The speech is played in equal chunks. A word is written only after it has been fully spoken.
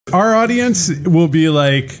Our audience will be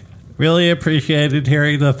like, really appreciated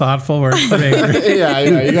hearing the thoughtful words from Adrianne. Yeah,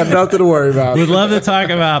 you got nothing to worry about. Would love to talk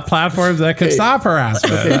about platforms that could stop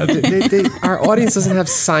harassment. Our audience doesn't have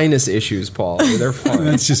sinus issues, Paul. They're fine.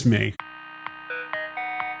 That's just me.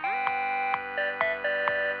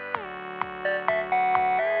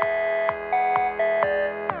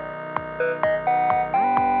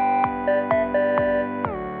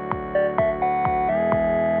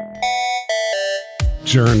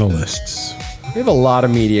 Journalists. We have a lot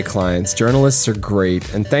of media clients. Journalists are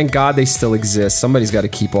great, and thank God they still exist. Somebody's got to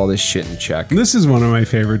keep all this shit in check. This is one of my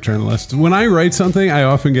favorite journalists. When I write something, I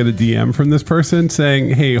often get a DM from this person saying,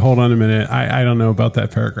 hey, hold on a minute. I don't know about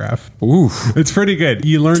that paragraph. Oof. It's pretty good.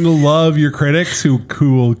 You learn to love your critics who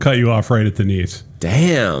will cut you off right at the knees.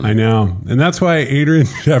 Damn. I know. And that's why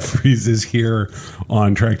Adrianne Jeffries is here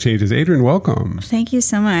on Track Changes. Adrianne, welcome. Thank you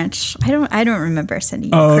so much. I don't remember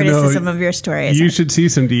sending you criticism of your stories. You should see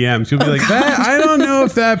some DMs. You'll be like, I don't know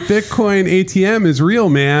if that Bitcoin ATM is real,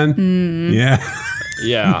 man. Yeah.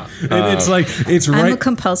 Yeah. And it's like, I'm a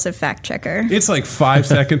compulsive fact checker. It's like 5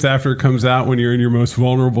 seconds after it comes out when you're in your most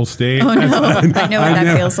vulnerable state. Oh, no. I know what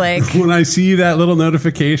that feels like. When I see that little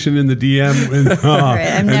notification in the DM.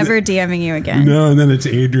 Right, I'm never DMing you again. No, and then it's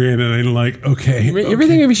Adrianne, and I'm like, okay. You ever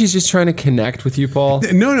think maybe she's just trying to connect with you, Paul?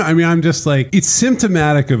 No. I mean, I'm just like, it's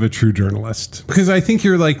symptomatic of a true journalist. Because I think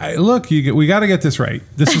you're like, look, we got to get this right.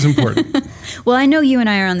 This is important. Well, I know you and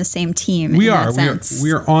I are on the same team. We are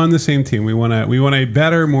on the same team. We want a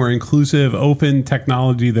better, more inclusive, open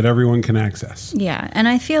technology that everyone can access. Yeah, and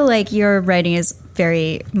I feel like your writing is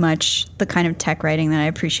very much the kind of tech writing that I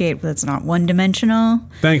appreciate, but it's not one-dimensional.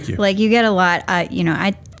 Thank you. Like, you get a lot,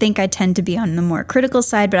 I think I tend to be on the more critical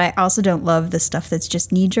side, but I also don't love the stuff that's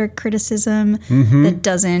just knee-jerk criticism that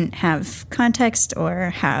doesn't have context or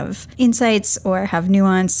have insights or have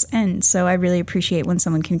nuance. And so I really appreciate when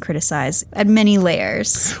someone can criticize at many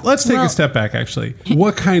layers. Let's take a step back, actually.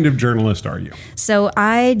 What kind of journalist are you? So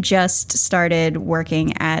I just started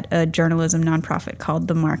working at a journalism nonprofit called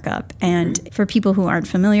the Markup. And for people who aren't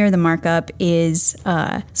familiar, the Markup is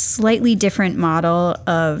a slightly different model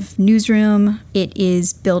of newsroom. It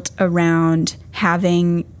is built around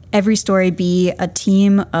having every story be a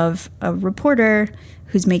team of a reporter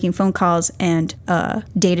who's making phone calls and a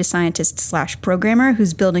data scientist / programmer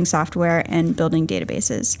who's building software and building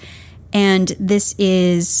databases. And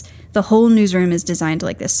the whole newsroom is designed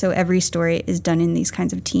like this. So every story is done in these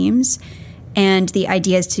kinds of teams. And the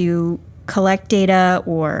idea is to collect data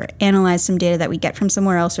or analyze some data that we get from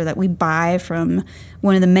somewhere else or that we buy from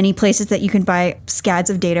one of the many places that you can buy scads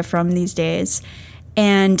of data from these days.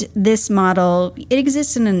 And this model, it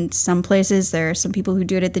exists in some places. There are some people who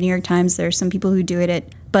do it at the New York Times. There are some people who do it at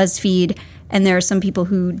BuzzFeed. And there are some people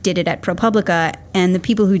who did it at ProPublica. And the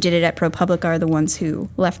people who did it at ProPublica are the ones who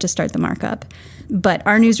left to start the Markup. But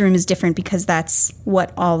our newsroom is different because that's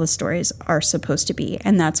what all the stories are supposed to be.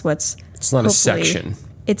 And that's what's... It's not a section.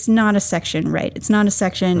 It's not a section, right? It's not a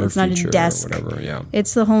section. Or it's not a desk. Or whatever, yeah.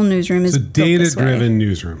 It's the whole newsroom is built this way. It's a data-driven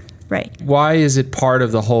newsroom. Right. Why is it part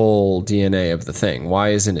of the whole DNA of the thing?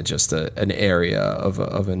 Why isn't it just an area of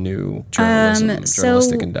a new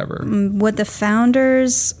journalistic endeavor? What the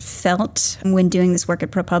founders felt when doing this work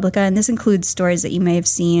at ProPublica, and this includes stories that you may have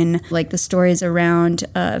seen, like the stories around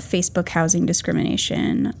Facebook housing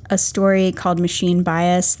discrimination, a story called Machine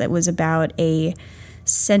Bias that was about a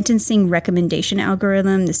sentencing recommendation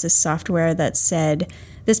algorithm. This is software that said,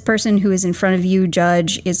 this person who is in front of you,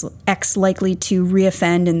 judge, is X likely to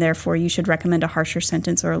reoffend, and therefore you should recommend a harsher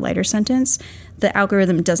sentence or a lighter sentence. The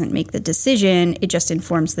algorithm doesn't make the decision, it just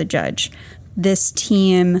informs the judge. This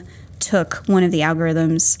team took one of the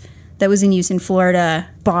algorithms that was in use in Florida,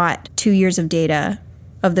 bought 2 years of data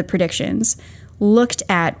of the predictions, looked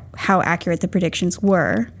at how accurate the predictions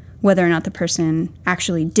were, whether or not the person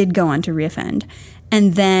actually did go on to reoffend,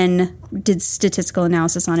 and then did statistical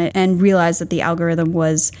analysis on it and realized that the algorithm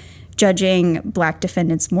was judging black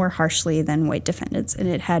defendants more harshly than white defendants, and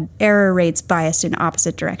it had error rates biased in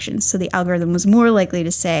opposite directions. So the algorithm was more likely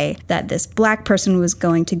to say that this black person was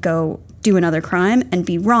going to go do another crime and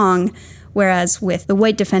be wrong, whereas with the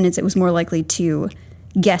white defendants, it was more likely to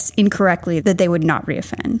guess incorrectly that they would not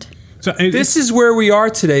reoffend. So this is where we are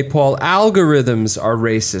today, Paul. Algorithms are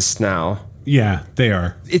racist now. Yeah, they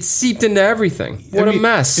are. It's seeped into everything. What a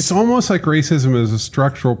mess. It's almost like racism is a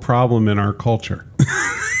structural problem in our culture.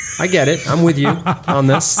 I get it. I'm with you on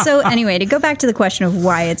this. So anyway, to go back to the question of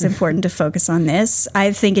why it's important to focus on this,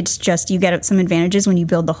 I think it's just you get some advantages when you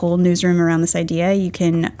build the whole newsroom around this idea. You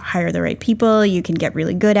can hire the right people. You can get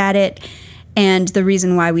really good at it. And the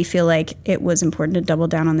reason why we feel like it was important to double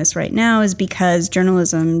down on this right now is because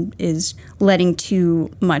journalism is letting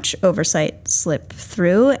too much oversight slip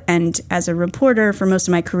through. And as a reporter for most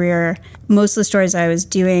of my career, most of the stories I was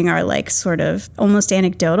doing are like sort of almost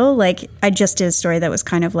anecdotal. Like I just did a story that was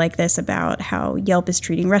kind of like this about how Yelp is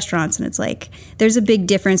treating restaurants. And it's like, there's a big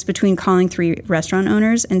difference between calling 3 restaurant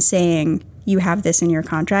owners and saying, you have this in your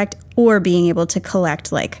contract, or being able to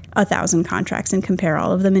collect like 1,000 contracts and compare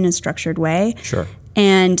all of them in a structured way. Sure.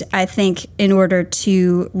 And I think in order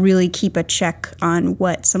to really keep a check on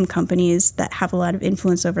what some companies that have a lot of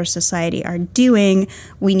influence over society are doing,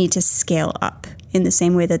 we need to scale up in the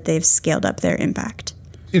same way that they've scaled up their impact.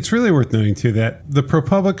 It's really worth noting, too, that the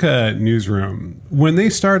ProPublica newsroom, when they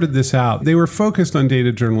started this out, they were focused on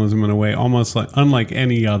data journalism in a way almost like unlike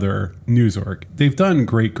any other news org. They've done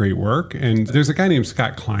great work. And there's a guy named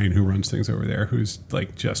Scott Klein who runs things over there who's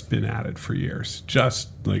like just been at it for years. Just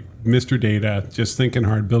like Mr. Data, just thinking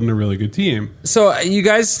hard, building a really good team. So you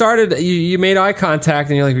guys started, you made eye contact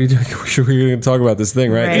and you're like, we're going to talk about this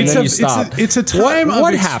thing, right? And then you stopped. It's a time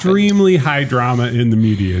of extremely high drama in the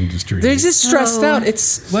media industry. They're just stressed out.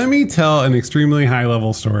 Let me tell an extremely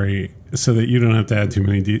high-level story so that you don't have to add too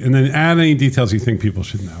many details. And then add any details you think people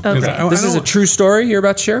should know. Okay. This is a true story you're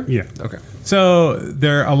about to share? Yeah. Okay. So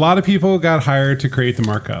a lot of people got hired to create the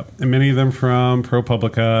markup, and many of them from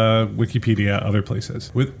ProPublica, Wikipedia, other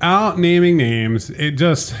places. Without naming names,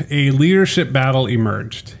 a leadership battle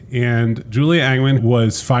emerged, and Julia Angman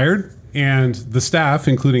was fired, and the staff,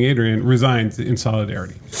 including Adrianne, resigned in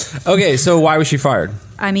solidarity. Okay, so why was she fired?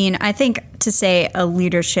 I mean, I think to say a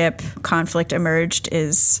leadership conflict emerged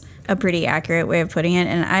is a pretty accurate way of putting it,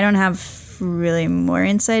 and I don't have really more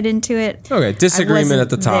insight into it. Okay, disagreement at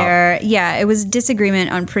the top. Yeah, it was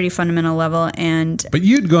disagreement on pretty fundamental level. But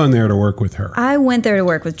you'd gone there to work with her. I went there to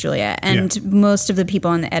work with Julia, and most of the people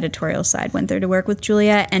on the editorial side went there to work with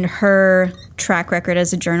Julia, and her track record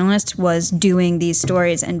as a journalist was doing these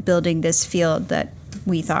stories and building this field that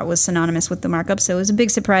we thought was synonymous with the markup. So it was a big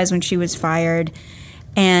surprise when she was fired,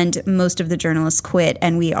 and most of the journalists quit,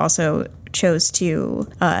 and we also chose to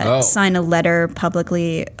sign a letter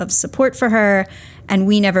publicly of support for her, and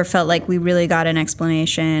we never felt like we really got an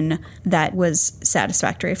explanation that was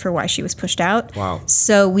satisfactory for why she was pushed out. Wow.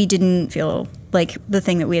 So we didn't feel like the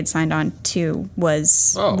thing that we had signed on to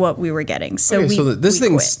was what we were getting. So this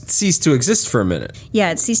thing quit. Ceased to exist for a minute.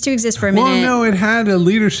 Yeah, it ceased to exist for a minute. Well, no, it had a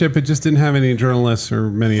leadership. It just didn't have any journalists or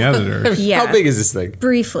many editors. Yeah. How big is this thing?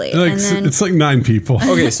 Briefly. Like, and then it's like 9 people.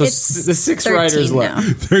 Okay, so the 6 writers left.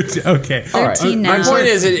 13, okay. 13 now. My point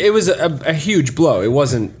is, it was a huge blow. It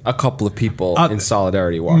wasn't a couple of people in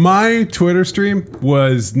solidarity walking. My Twitter stream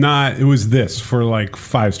was not, it was this for like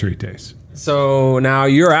 5 straight days. So now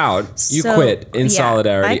you're out. You quit in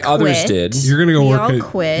solidarity. I quit. Others did. You're gonna go work.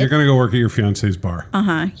 Quit. You're gonna go work at your fiance's bar.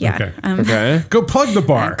 Yeah. Okay. Okay. Go plug the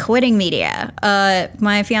bar. Quitting media.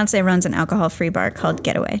 My fiance runs an alcohol-free bar called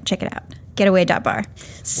Getaway. Check it out. Getaway.bar.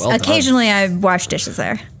 Well Occasionally I wash dishes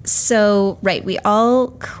there. So, we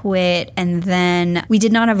all quit, and then we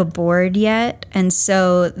did not have a board yet. And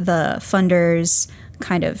so the funders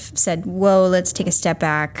kind of said, whoa, let's take a step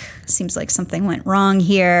back. Seems like something went wrong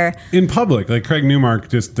here. In public, like Craig Newmark,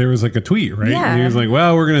 there was like a tweet, right? Yeah. And he was like,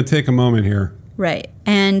 well, we're going to take a moment here. Right.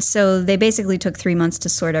 And so they basically took 3 months to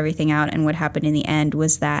sort everything out. And what happened in the end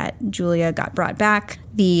was that Julia got brought back.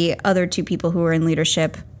 The other 2 people who were in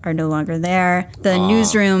leadership are no longer there. The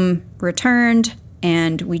newsroom returned,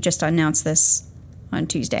 and we just announced this on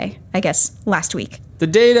Tuesday, I guess, last week. The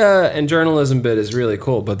data and journalism bit is really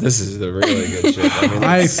cool, but this is the really good shit. I mean,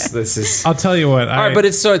 this is. I'll tell you what. All right, but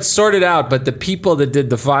it's sorted out, but the people that did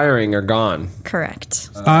the firing are gone. Correct.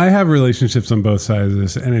 I have relationships on both sides of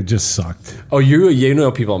this, and it just sucked. Oh, you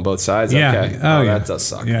know people on both sides? Yeah. Okay. Oh, yeah. That does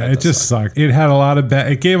suck. Yeah, it just sucked. It had a lot of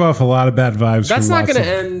bad. It gave off a lot of bad vibes. That's not going to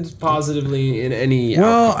end positively in any.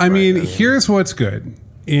 Well, outcome, here's what's good.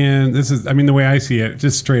 And this is, the way I see it,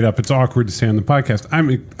 just straight up, it's awkward to say on the podcast.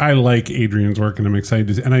 I like Adrianne's work, and I'm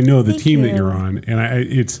excited and I know the team that you're on, and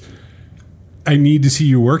I need to see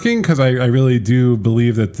you working, because I really do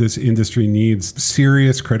believe that this industry needs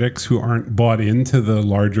serious critics who aren't bought into the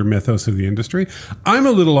larger mythos of the industry. I'm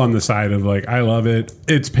a little on the side of I love it.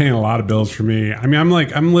 It's paying a lot of bills for me.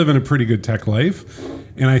 I'm living a pretty good tech life,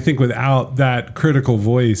 and I think without that critical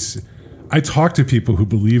voice, I talk to people who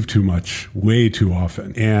believe too much way too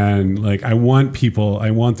often. And I want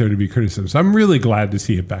there to be criticism. So I'm really glad to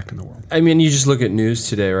see it back in the world. You just look at news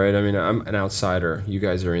today, right? I'm an outsider. You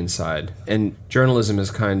guys are inside. And journalism is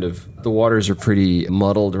the waters are pretty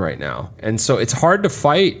muddled right now. And so it's hard to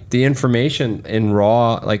fight the information in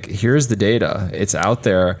raw, here's the data. It's out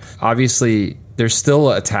there. Obviously, there's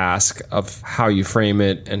still a task of how you frame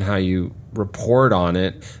it and how you report on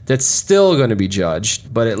it that's still going to be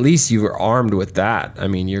judged, but at least you were armed with that. I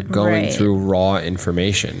mean, you're going through raw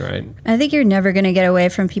information, right? I think you're never going to get away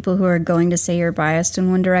from people who are going to say you're biased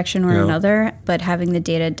in one direction or another, but having the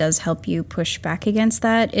data does help you push back against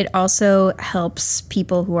that. It also helps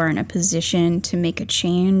people who are in a position to make a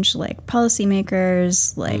change, like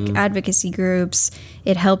policymakers, like advocacy groups.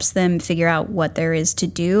 It helps them figure out what there is to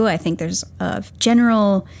do. I think there's a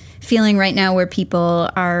general feeling right now where people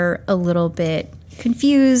are a little bit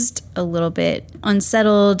confused, a little bit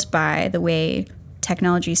unsettled by the way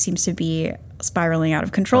technology seems to be spiraling out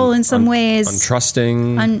of control in some ways.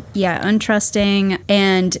 Untrusting. Untrusting.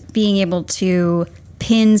 And being able to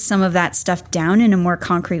pin some of that stuff down in a more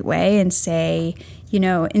concrete way and say, you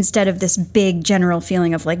know, instead of this big general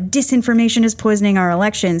feeling of like disinformation is poisoning our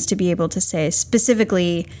elections, to be able to say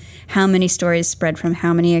specifically how many stories spread from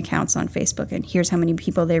how many accounts on Facebook, and here's how many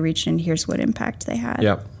people they reached, and here's what impact they had.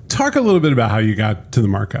 Yep. Talk a little bit about how you got to the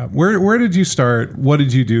Markup. Where did you start? What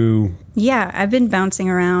did you do? Yeah, I've been bouncing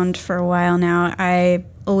around for a while now. I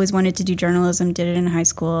always wanted to do journalism, did it in high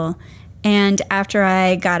school. And after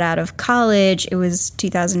I got out of college, it was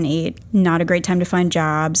 2008, not a great time to find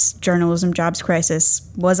jobs. Journalism jobs crisis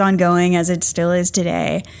was ongoing, as it still is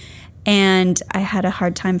today. And I had a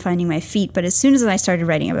hard time finding my feet. But as soon as I started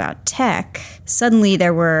writing about tech, suddenly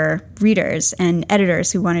there were readers and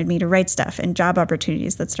editors who wanted me to write stuff, and job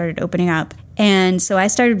opportunities that started opening up. And so I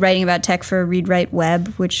started writing about tech for Read Write Web,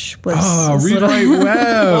 which was Read Write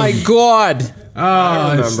Web. My God.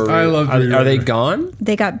 I love Read Are they gone?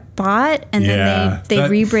 They got bought, and then they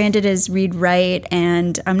rebranded as Read Write,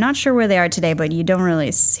 and I'm not sure where they are today, but you don't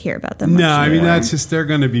really hear about them much. No, I mean, that's just, they're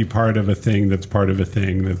going to be part of a thing that's part of a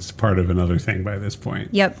thing that's part of another thing by this point.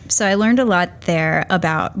 Yep. So I learned a lot there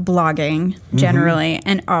about blogging generally,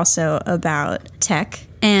 and also about tech.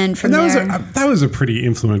 And from there, that was a pretty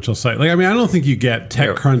influential site. Like, I mean, I don't think you get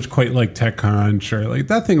TechCrunch quite like TechCrunch, or like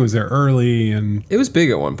that thing was there early, and it was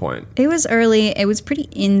big at one point. It was early. It was pretty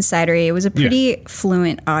insidery. It was a pretty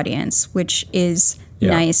fluent audience, which is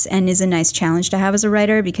nice and is a nice challenge to have as a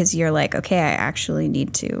writer, because you're like, okay, I actually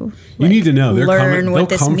need to you need to know learn what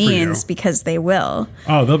this means, because they will.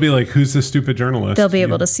 Oh, they'll be like, who's this stupid journalist? They'll be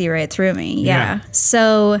able to see right through me. Yeah.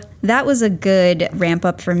 So that was a good ramp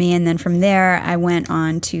up for me. And then from there, I went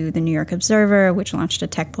on to the New York Observer, which launched a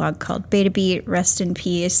tech blog called Beta Beat, rest in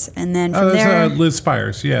peace. And then from there, Liz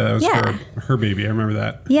Spires. Yeah, that was her baby. I remember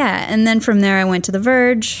that. Yeah. And then from there, I went to The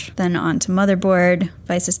Verge, then on to Motherboard,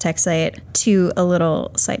 Vice's tech site, to a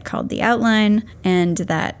little site called The Outline, and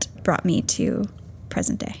that brought me to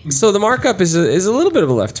present day. So the Markup is a little bit of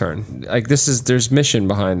a left turn. Like, there's mission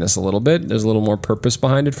behind this a little bit. There's a little more purpose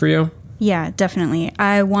behind it for you. Yeah, definitely.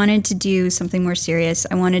 I wanted to do something more serious.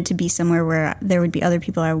 I wanted to be somewhere where there would be other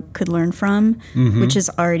people I could learn from, which has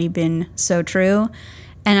already been so true.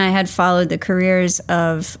 And I had followed the careers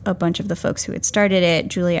of a bunch of the folks who had started it.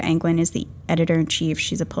 Julia Angwin is the editor-in-chief.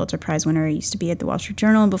 She's a Pulitzer Prize winner. Used to be at the Wall Street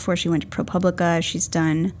Journal before she went to ProPublica. She's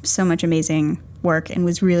done so much amazing work and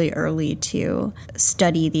was really early to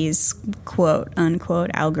study these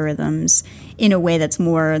quote-unquote algorithms in a way that's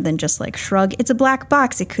more than just like, shrug, it's a black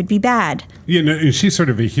box, it could be bad. Yeah, no, and she's sort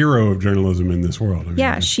of a hero of journalism in this world. I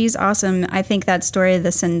mean, she's awesome. I think that story,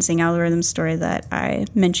 the sentencing algorithm story that I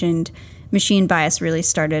mentioned, machine bias, really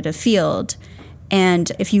started a field.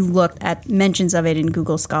 And if you look at mentions of it in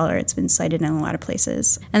Google Scholar, it's been cited in a lot of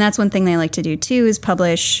places. And that's one thing they like to do, too, is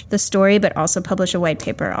publish the story, but also publish a white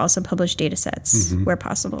paper, also publish data sets where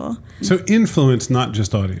possible. So influence, not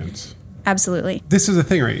just audience. Absolutely. This is the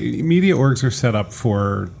thing, right? Media orgs are set up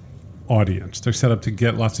for audience. They're set up to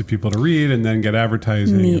get lots of people to read and then get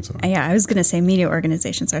advertising and so on. Yeah, I was going to say media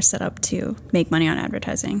organizations are set up to make money on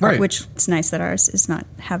advertising, which it's nice that ours is not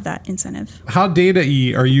have that incentive. How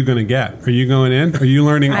data-y are you going to get? Are you going in? Are you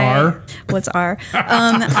learning R? What's R?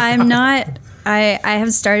 I'm not... I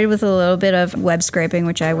have started with a little bit of web scraping,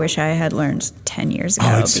 which I wish I had learned 10 years ago.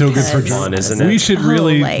 Oh, it's so good for fun, isn't it? We should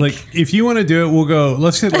really, if you want to do it, we'll go,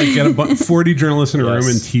 let's get 40 journalists in a room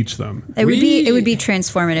and teach them. It would be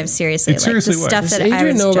transformative, seriously. It seriously the stuff was. that Does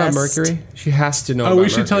Adrianne know about just... Mercury? She has to know about Mercury. We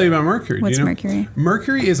should tell you about Mercury. What's do you know? Mercury?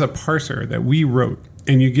 Mercury is a parser that we wrote,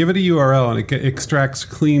 and you give it a URL, and it extracts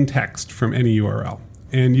clean text from any URL.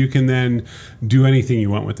 And you can then do anything you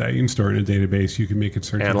want with that. You can store it in a database. You can make it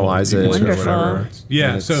searchable. Analyze it or whatever.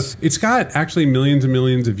 Yeah, so it's got actually millions and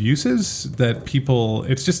millions of uses that people...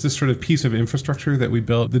 It's just this sort of piece of infrastructure that we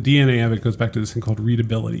built. The DNA of it goes back to this thing called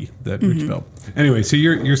readability that Rich built. Anyway, so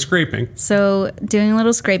you're scraping. So doing a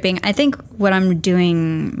little scraping. I think what I'm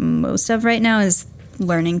doing most of right now is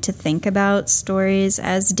learning to think about stories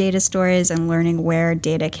as data stories and learning where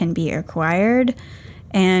data can be acquired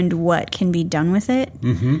and what can be done with it.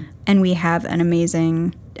 Mm-hmm. And we have an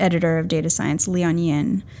amazing editor of data science, Leon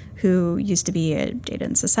Yin, who used to be at Data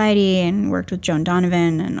and Society and worked with Joan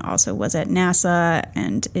Donovan and also was at NASA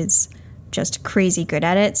and is just crazy good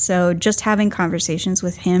at it. So just having conversations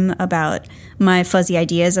with him about my fuzzy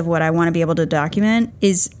ideas of what I want to be able to document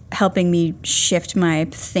is helping me shift my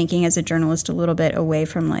thinking as a journalist a little bit away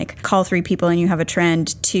from like call 3 people and you have a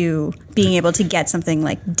trend to being able to get something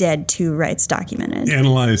like dead to rights documented.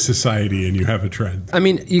 Analyze society and you have a trend. I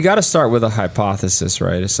mean, you got to start with a hypothesis,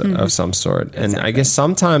 right, of some sort. And exactly. I guess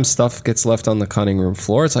sometimes stuff gets left on the cutting room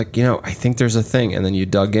floor. It's like, I think there's a thing. And then you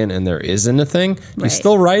dug in and there isn't a thing. Do you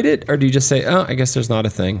still write it? Or do you just say, oh, I guess there's not a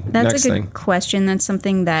thing? That's Next a good thing. question. That's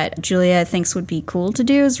something that Julia thinks would be cool to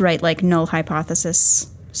do is write like null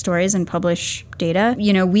hypothesis stories and publish data.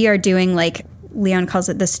 We are doing like Leon calls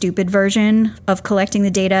it the stupid version of collecting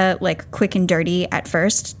the data, like quick and dirty at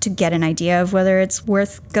first to get an idea of whether it's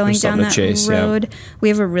worth going down that road. Yeah. We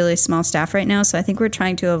have a really small staff right now, so I think we're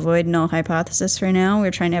trying to avoid null hypothesis for now.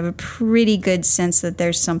 We're trying to have a pretty good sense that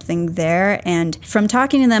there's something there. And from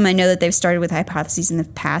talking to them, I know that they've started with hypotheses in the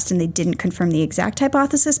past and they didn't confirm the exact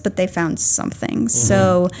hypothesis, but they found something. Mm-hmm.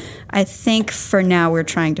 So I think for now we're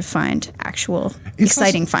trying to find actual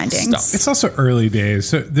exciting findings. It's also early days,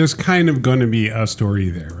 so there's kind of going to be a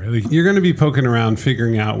story there, right? Like you're going to be poking around,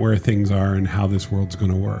 figuring out where things are and how this world's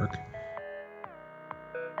going to work.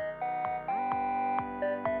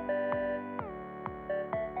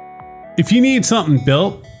 If you need something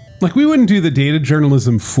built, like we wouldn't do the data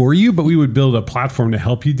journalism for you, but we would build a platform to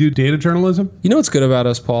help you do data journalism. You know what's good about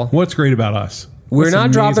us, Paul? What's great about us? We're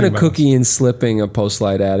not dropping a cookie and slipping a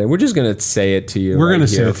Postlight ad, and we're just going to say it to you. We're going to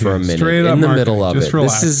say it for a minute, straight up in the middle of just it.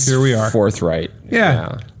 Relax. This is here we are, forthright.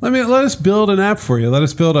 Yeah. Let us build an app for you. Let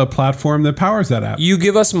us build a platform that powers that app. You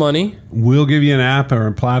give us money, we'll give you an app or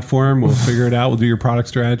a platform. We'll figure it out. We'll do your product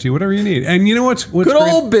strategy, whatever you need. And you know what's good great?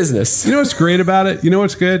 Old business. You know what's great about it? You know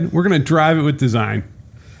what's good? We're going to drive it with design.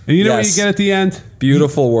 And you know what you get at the end?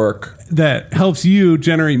 Beautiful work. That helps you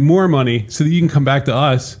generate more money so that you can come back to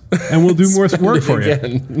us and we'll do more work for you.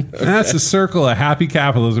 And that's the circle of happy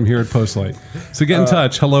capitalism here at Postlight. So get in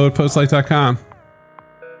touch. hello@postlight.com.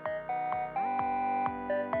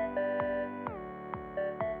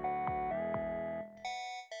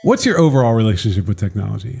 What's your overall relationship with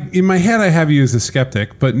technology? In my head, I have you as a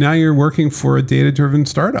skeptic, but now you're working for a data-driven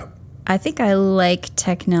startup. I think I like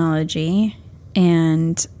technology,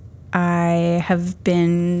 and I have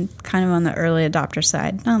been kind of on the early adopter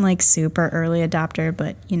side. Not like super early adopter,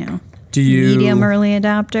 but, medium early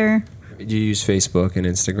adopter. Do you use Facebook and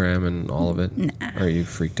Instagram and all of it? Nah. Or are you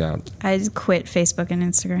freaked out? I quit Facebook and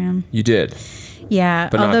Instagram. You did? Yeah,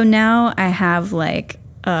 but although now I have like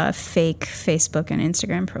fake Facebook and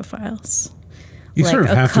Instagram profiles. You like sort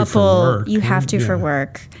of have to for work. You have to for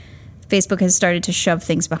work. Facebook has started to shove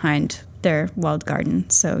things behind their walled garden,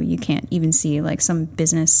 so you can't even see like some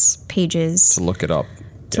business pages to look it up,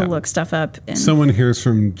 to look stuff up. And someone hears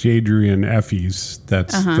from Jadrian Effie's.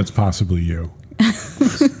 That's possibly you.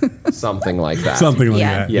 Something like that. Something like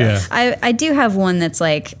that. Yeah. I do have one that's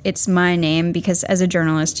like, it's my name, because as a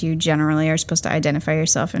journalist, you generally are supposed to identify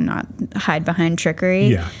yourself and not hide behind trickery.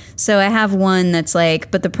 Yeah. So I have one that's like,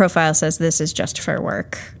 but the profile says this is just for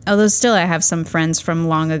work. Although still I have some friends from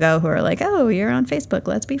long ago who are like, oh, you're on Facebook,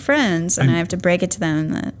 let's be friends. And I have to break it to them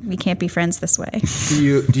that we can't be friends this way.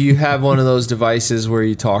 Do you have one of those devices where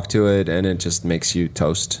you talk to it and it just makes you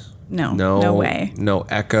toast? No way. No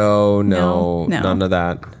echo, no none of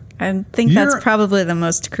that. I think that's probably the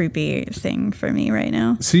most creepy thing for me right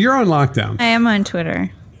now. So you're on lockdown. I am on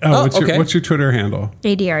Twitter. What's your Twitter handle?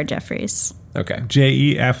 ADR Jeffries. Okay.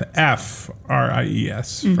 JEFFRIES,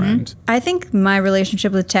 friend. I think my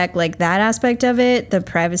relationship with tech, like that aspect of it, the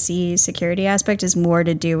privacy security aspect, is more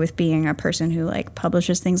to do with being a person who like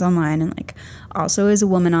publishes things online and like also is a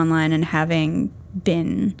woman online and having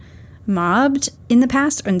been mobbed in the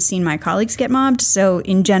past and seen my colleagues get mobbed. So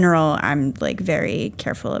in general, I'm like very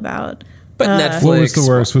careful about. But Netflix. What was the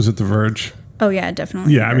worst? Was it The Verge? Oh yeah,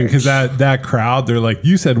 definitely. Yeah, I mean, because that crowd, they're like,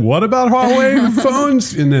 you said what about Huawei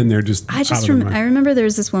phones? And then they're just. I remember there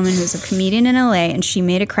was this woman who was a comedian in LA, and she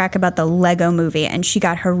made a crack about the Lego Movie, and she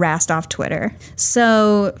got harassed off Twitter.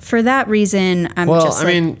 So for that reason, I'm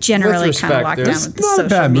generally kind of locked down with the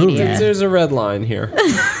social media. There's a red line here.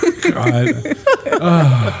 God.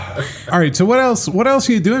 All right. So what else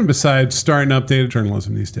are you doing besides starting up data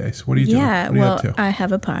journalism these days? What are you doing? Yeah. Well, I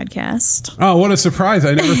have a podcast. Oh, what a surprise!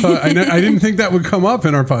 I never thought. I didn't think that would come up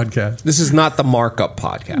in our podcast. This is not the Markup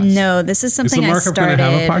podcast. No, this is something I started. Is the Markup going to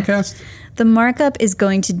have a podcast? The Markup is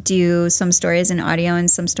going to do some stories in audio and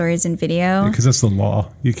some stories in video. Because that's the law.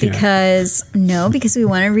 You can't. Because we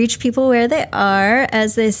want to reach people where they are,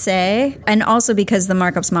 as they say. And also because the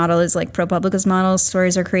Markup's model is like ProPublica's model.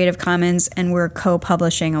 Stories are Creative Commons, and we're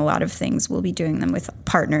co-publishing a lot of things. We'll be doing them with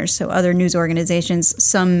partners, so other news organizations,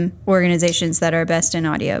 some organizations that are best in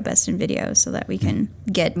audio, best in video, so that we can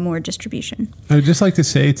get more distribution. I would just like to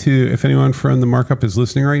say, if anyone from the Markup is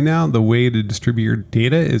listening right now, the way to distribute your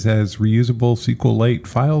data is as reusable SQLite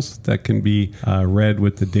files that can be read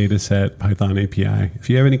with the dataset Python API. If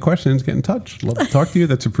you have any questions, get in touch. Love to talk to you.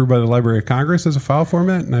 That's approved by the Library of Congress as a file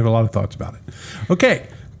format, and I have a lot of thoughts about it. Okay,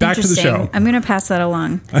 back to the show. I'm going to pass that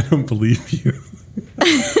along. I don't believe you.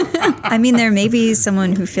 I mean, there may be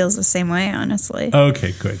someone who feels the same way, honestly.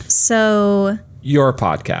 Okay, good. So, your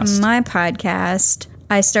podcast. My podcast,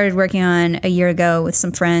 I started working on a year ago with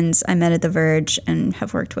some friends I met at The Verge and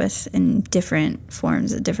have worked with in different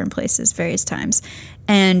forms at different places, various times.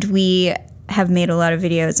 And we have made a lot of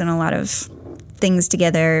videos and a lot of things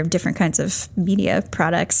together, different kinds of media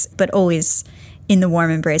products, but always in the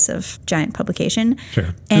warm embrace of giant publication.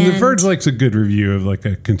 Sure. And The Verge likes a good review of like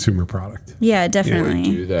a consumer product. Yeah, definitely.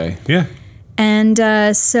 Do they? Yeah.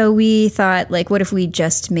 And so we thought, like, what if we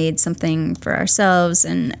just made something for ourselves?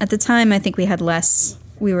 And at the time, I think we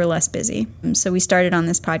were less busy. So we started on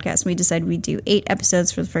this podcast. We decided we'd do 8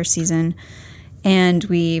 episodes for the first season. And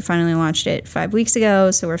we finally launched it 5 weeks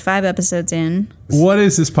ago. So we're 5 episodes in. What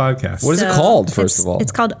is this podcast? What is it called, first of all?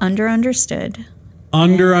 It's called Understood.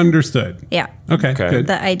 Understood. Yeah. Okay, good.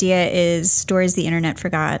 The idea is stories the internet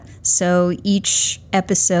forgot. So each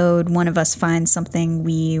episode, one of us finds something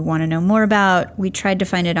we want to know more about. We tried to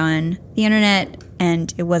find it on the internet,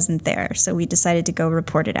 and it wasn't there. So we decided to go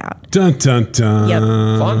report it out. Dun, dun, dun. Yep.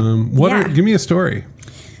 Fun. Give me a story.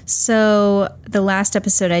 So the last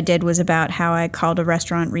episode I did was about how I called a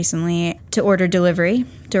restaurant recently to order delivery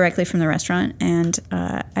directly from the restaurant. And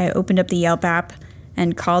I opened up the Yelp app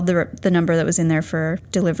and called the number that was in there for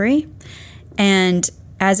delivery. And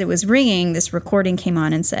as it was ringing, this recording came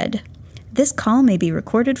on and said, "This call may be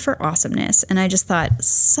recorded for awesomeness." And I just thought,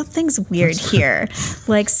 something's weird here.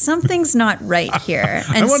 Like, something's not right here.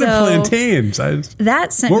 And I wanted plantains.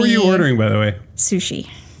 That sent me... What were you ordering, by the way? Sushi.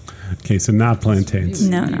 Okay, so not plantains.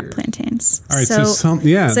 No, not plantains. All right, so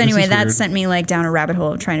anyway, that sent me like down a rabbit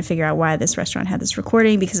hole of trying to figure out why this restaurant had this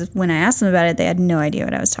recording, because when I asked them about it, they had no idea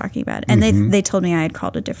what I was talking about. And they told me I had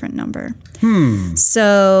called a different number.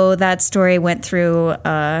 So that story went through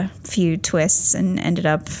a few twists and ended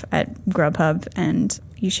up at Grubhub, and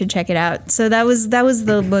you should check it out. So that was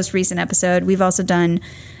the most recent episode. We've also done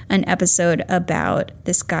an episode about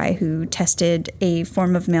this guy who tested a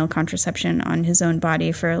form of male contraception on his own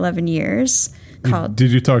body for 11 years.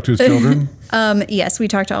 Did you talk to his children? Yes, we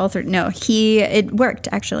talked to all 3. No, it worked,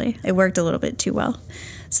 actually. It worked a little bit too well.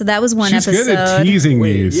 So that was one episode. She's good at teasing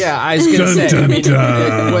these. Yeah, I was going to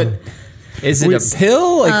say. What is it? A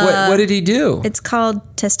pill? Like what did he do? It's called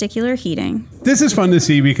testicular heating. This is fun to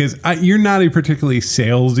see because you're not a particularly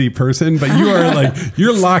salesy person, but you are like,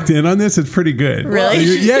 you're locked in on this. It's pretty good. Really?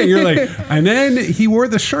 You're like, and then he wore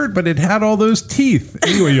the shirt, but it had all those teeth.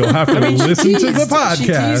 Anyway, you'll have to listen to the podcast. She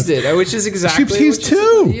teased it, which is exactly. She teased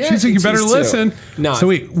too. Yeah, she's like, you better listen. No. So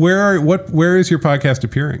wait, where is your podcast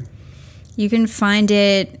appearing? You can find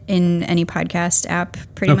it in any podcast app,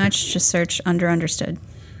 pretty much. Just search Understood.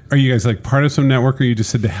 Are you guys like part of some network, or you just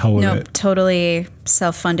said to hell with it? Nope, totally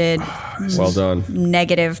self-funded. Well done.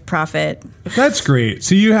 Negative profit. That's great.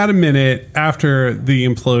 So you had a minute after the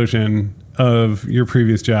implosion of your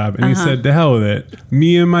previous job, and you said, to hell with it.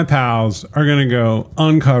 Me and my pals are going to go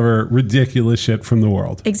uncover ridiculous shit from the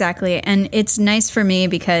world. Exactly. And it's nice for me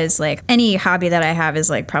because like any hobby that I have is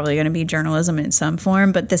like probably going to be journalism in some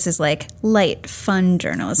form, but this is like light, fun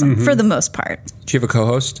journalism for the most part. Do you have a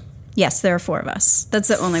co-host? Yes, there are 4 of us. That's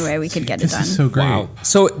the only way we could get it done. This is so great. Wow.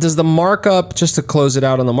 So does the Markup, just to close it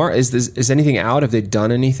out on the mark, is anything out? Have they done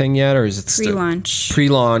anything yet, or is it pre-launch?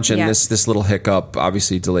 Pre-launch, and this little hiccup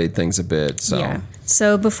obviously delayed things a bit. So yeah.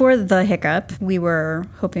 So before the hiccup, we were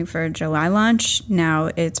hoping for a July launch. Now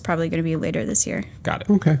it's probably going to be later this year. Got it.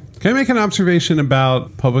 Okay. Can I make an observation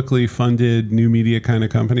about publicly funded new media kind of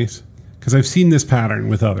companies? Because I've seen this pattern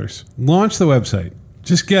with others. Launch the website.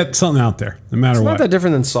 Just get something out there, no matter what. It's not that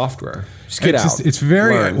different than software. Just get out. It's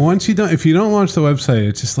very learn. If you don't launch the website,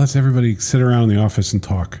 it just lets everybody sit around in the office and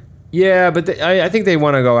talk. Yeah, but I think they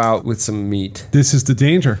want to go out with some meat. This is the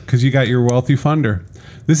danger because you got your wealthy funder.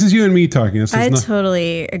 This is you and me talking. I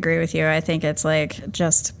totally agree with you. I think it's like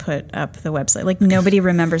just put up the website. Like nobody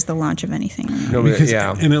remembers the launch of anything. And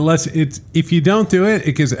if you don't do it,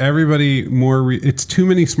 it gives everybody more. It's too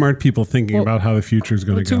many smart people thinking about how the future is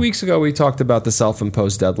going to go. 2 weeks ago, we talked about the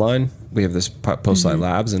self-imposed deadline. We have this Postlight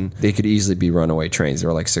Labs, and they could easily be runaway trains. There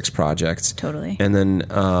were like 6 projects. Totally. And then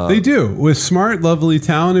they do with smart, lovely,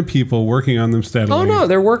 talented people working on them steadily. Oh no,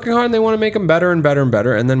 they're working hard. And they want to make them better and better and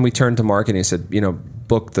better. And then we turned to marketing and said,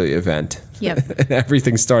 book the event. Yep. And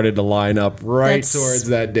everything started to line up towards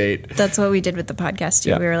that date. That's what we did with the podcast too.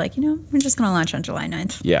 Yeah. We were like, we're just going to launch on July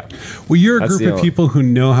 9th. Yeah. Well, you're a group of people who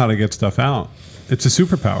know how to get stuff out. It's a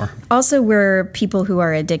superpower. Also, we're people who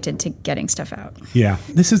are addicted to getting stuff out. Yeah.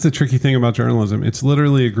 This is the tricky thing about journalism. It's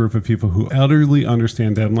literally a group of people who utterly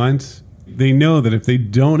understand deadlines. They know that if they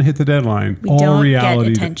don't hit the deadline, we don't get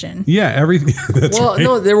attention. Everything. That's right.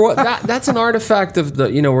 No, that's an artifact of the.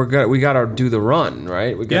 We got to do the run,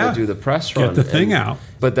 right? We got to do the press run, get the thing out.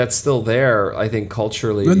 But that's still there, I think,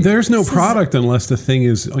 culturally. But there's no product unless the thing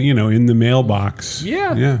is, in the mailbox.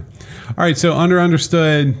 Yeah. Yeah. All right. So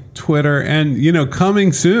Understood, Twitter, and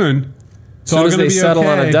coming soon. As soon as they settle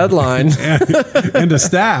on a deadline and a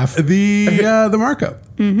staff, the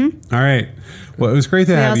markup. Mm-hmm. All right. Well, it was great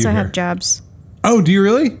to have you here. We also have jobs. Oh, do you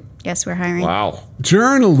really? Yes, we're hiring. Wow.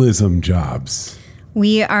 Journalism jobs.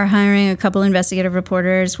 We are hiring a couple investigative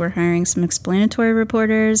reporters. We're hiring some explanatory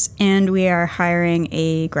reporters, and we are hiring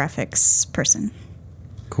a graphics person.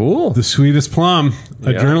 Cool. The sweetest plum,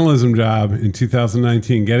 a journalism job in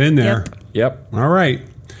 2019. Get in there. Yep. All right.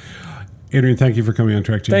 Adrianne, thank you for coming on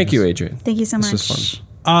Track Genius. Thank you, Adrianne. Thank you so much. This was fun.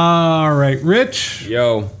 All right, Rich.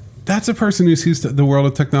 Yo. That's a person who sees the world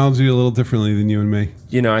of technology a little differently than you and me.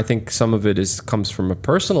 I think some of it comes from a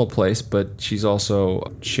personal place, but she's also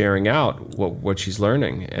sharing out what she's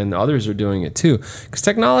learning, and others are doing it too. Because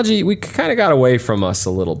technology, we kind of got away from us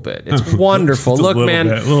a little bit. It's wonderful. Look, man,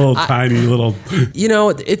 tiny.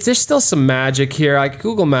 there's still some magic here. Like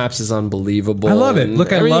Google Maps is unbelievable. I love it.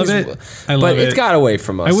 Look, I love it. But it's got away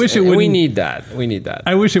from us. I wish it would. We need that. We need that.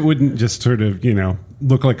 I wish it wouldn't just sort of,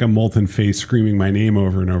 look like a molten face screaming my name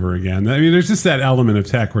over and over again. I mean, there's just that element of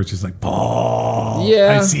tech where it's just like, Paul,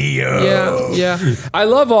 I see you. Yeah. I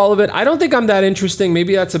love all of it. I don't think I'm that interesting.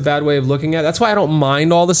 Maybe that's a bad way of looking at it. That's why I don't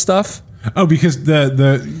mind all the stuff. Oh, because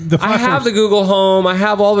the I have the Google Home. I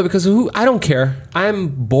have all of it because I don't care. I'm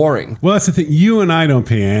boring. Well, that's the thing. You and I don't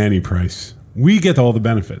pay any price. We get all the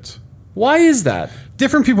benefits. Why is that?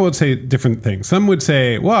 Different people would say different things. Some would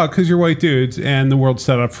say, well, because you're white dudes and the world's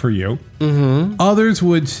set up for you. Mm-hmm. Others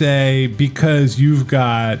would say, because you've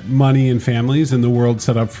got money and families and the world's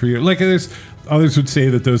set up for you. Others would say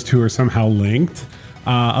that those two are somehow linked.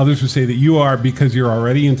 Others would say that you are, because you're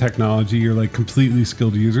already in technology, you're like completely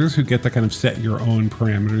skilled users who get to kind of set your own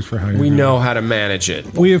parameters for how you're We know how to manage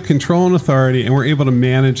it. We have control and authority, and we're able to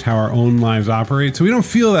manage how our own lives operate. So we don't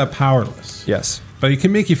feel that powerless. Yes. But it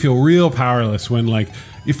can make you feel real powerless when,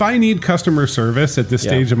 if I need customer service at this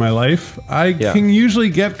stage of my life, I can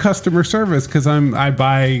usually get customer service because I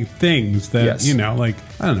buy things that,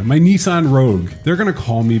 I don't know, my Nissan Rogue, they're going to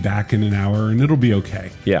call me back in an hour and it'll be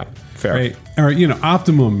okay. Yeah, fair. Right? Or,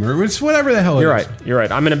 Optimum or it's whatever the hell it is. You're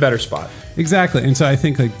right. I'm in a better spot. Exactly. And so I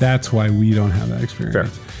think that's why we don't have that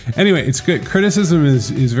experience. Fair. Anyway, it's good. Criticism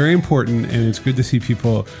is very important, and it's good to see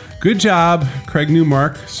people. Good job, Craig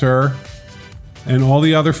Newmark, sir. And all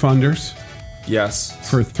the other funders. Yes.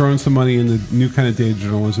 For throwing some money in the new kind of data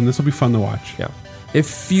journalism. This will be fun to watch. Yeah.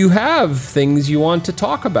 If you have things you want to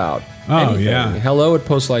talk about,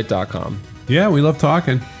 hello@postlight.com. Yeah, we love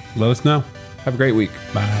talking. Let us know. Have a great week.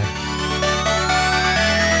 Bye.